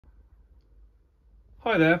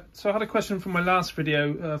Hi there. So I had a question from my last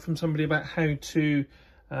video from somebody about how to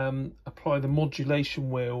apply the modulation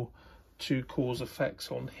wheel to cause effects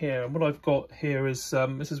on here. And what I've got here is,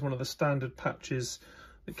 this is one of the standard patches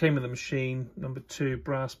that came with the machine, number 2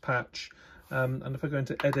 brass patch. And if I go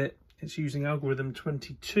into edit, it's using algorithm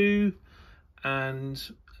 22, and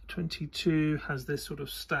 22 has this sort of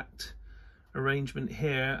stacked arrangement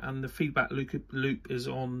here, and the feedback loop is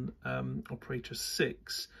on operator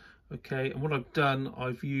 6. Okay, and what I've done,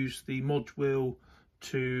 I've used the mod wheel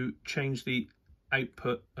to change the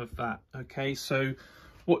output of that. Okay, so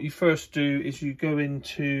what you first do is you go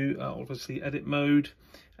into obviously edit mode,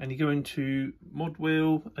 and you go into mod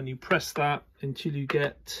wheel and you press that until you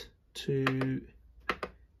get to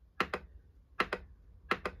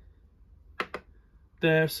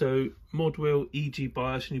there. So mod wheel EG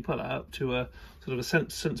bias, and you put that up to a sort of a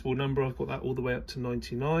sensible number. I've got that all the way up to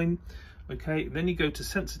 99. Okay, then you go to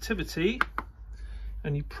sensitivity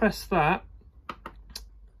and you press that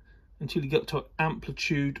until you get to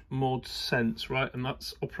amplitude mod sense, right? And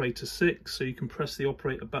that's operator 6. So you can press the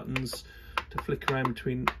operator buttons to flick around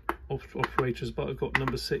between operators, but I've got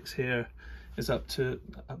number 6 here is up to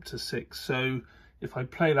 6. So if I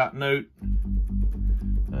play that note,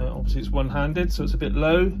 obviously it's one-handed, so it's a bit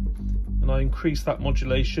low, and I increase that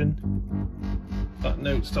modulation, that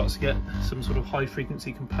note starts to get some sort of high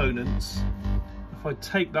frequency components. If I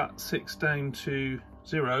take that 6 down to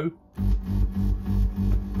 0,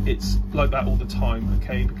 it's like that all the time,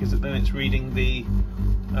 okay, because then it's reading the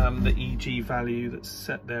EG value that's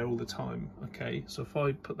set there all the time. Okay, so if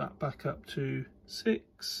I put that back up to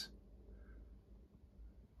 6,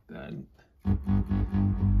 then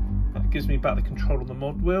that gives me back the control on the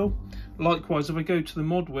mod wheel. Likewise, if I go to the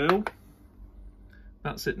mod wheel,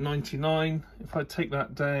 that's at 99. If I take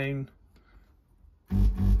that down,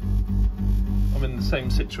 I'm in the same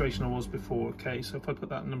situation I was before. Okay, so if I put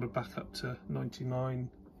that number back up to 99,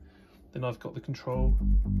 then I've got the control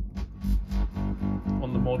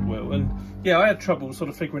on the mod wheel. And yeah, I had trouble sort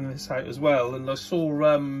of figuring this out as well. And I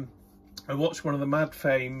saw, I watched one of the Mad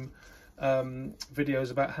Fame videos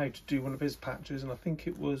about how to do one of his patches, and I think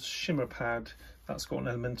it was Shimmer Pad that's got an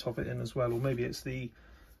element of it in as well, or maybe it's the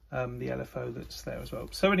LFO that's there as well.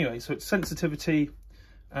 So anyway, so it's sensitivity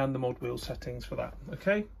and the mod wheel settings for that.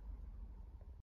 Okay.